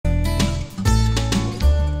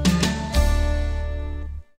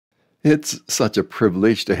It's such a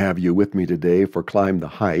privilege to have you with me today for Climb the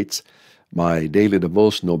Heights, my daily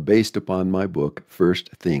devotional based upon my book, First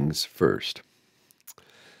Things First.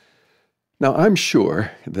 Now, I'm sure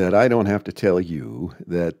that I don't have to tell you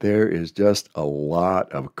that there is just a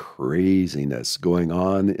lot of craziness going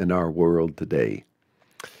on in our world today.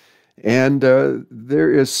 And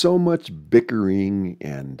there is so much bickering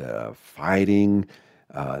and fighting,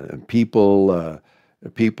 people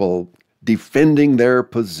defending their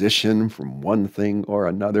position from one thing or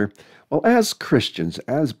another. Well, as Christians,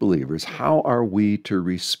 as believers, how are we to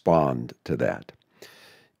respond to that?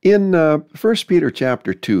 In 1 Peter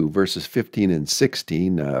chapter 2, verses 15 and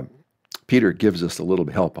 16, Peter gives us a little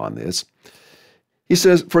help on this. He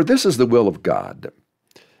says, "For this is the will of God,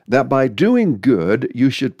 that by doing good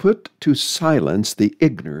you should put to silence the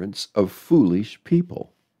ignorance of foolish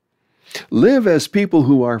people. Live as people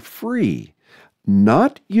who are free,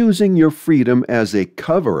 not using your freedom as a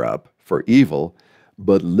cover-up for evil,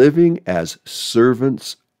 but living as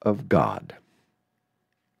servants of God."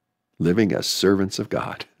 Living as servants of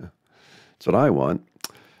God. That's what I want.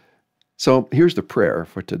 So here's the prayer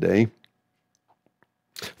for today.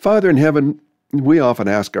 Father in heaven, we often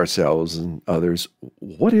ask ourselves and others,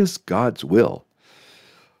 what is God's will?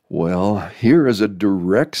 Well, here is a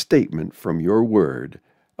direct statement from your word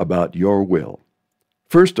about your will.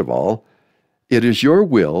 First of all, it is your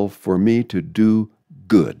will for me to do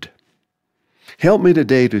good. Help me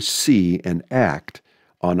today to see and act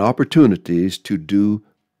on opportunities to do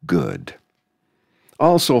good.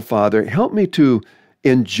 Also, Father, help me to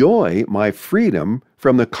enjoy my freedom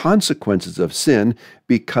from the consequences of sin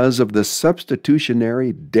because of the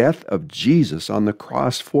substitutionary death of Jesus on the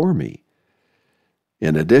cross for me.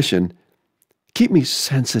 In addition, keep me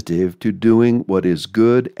sensitive to doing what is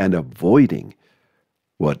good and avoiding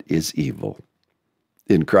what is evil.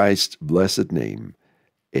 In Christ's blessed name,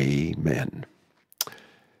 amen.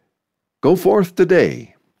 Go forth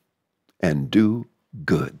today and do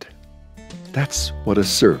good. That's what a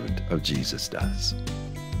servant of Jesus does.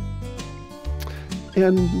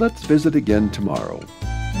 And let's visit again tomorrow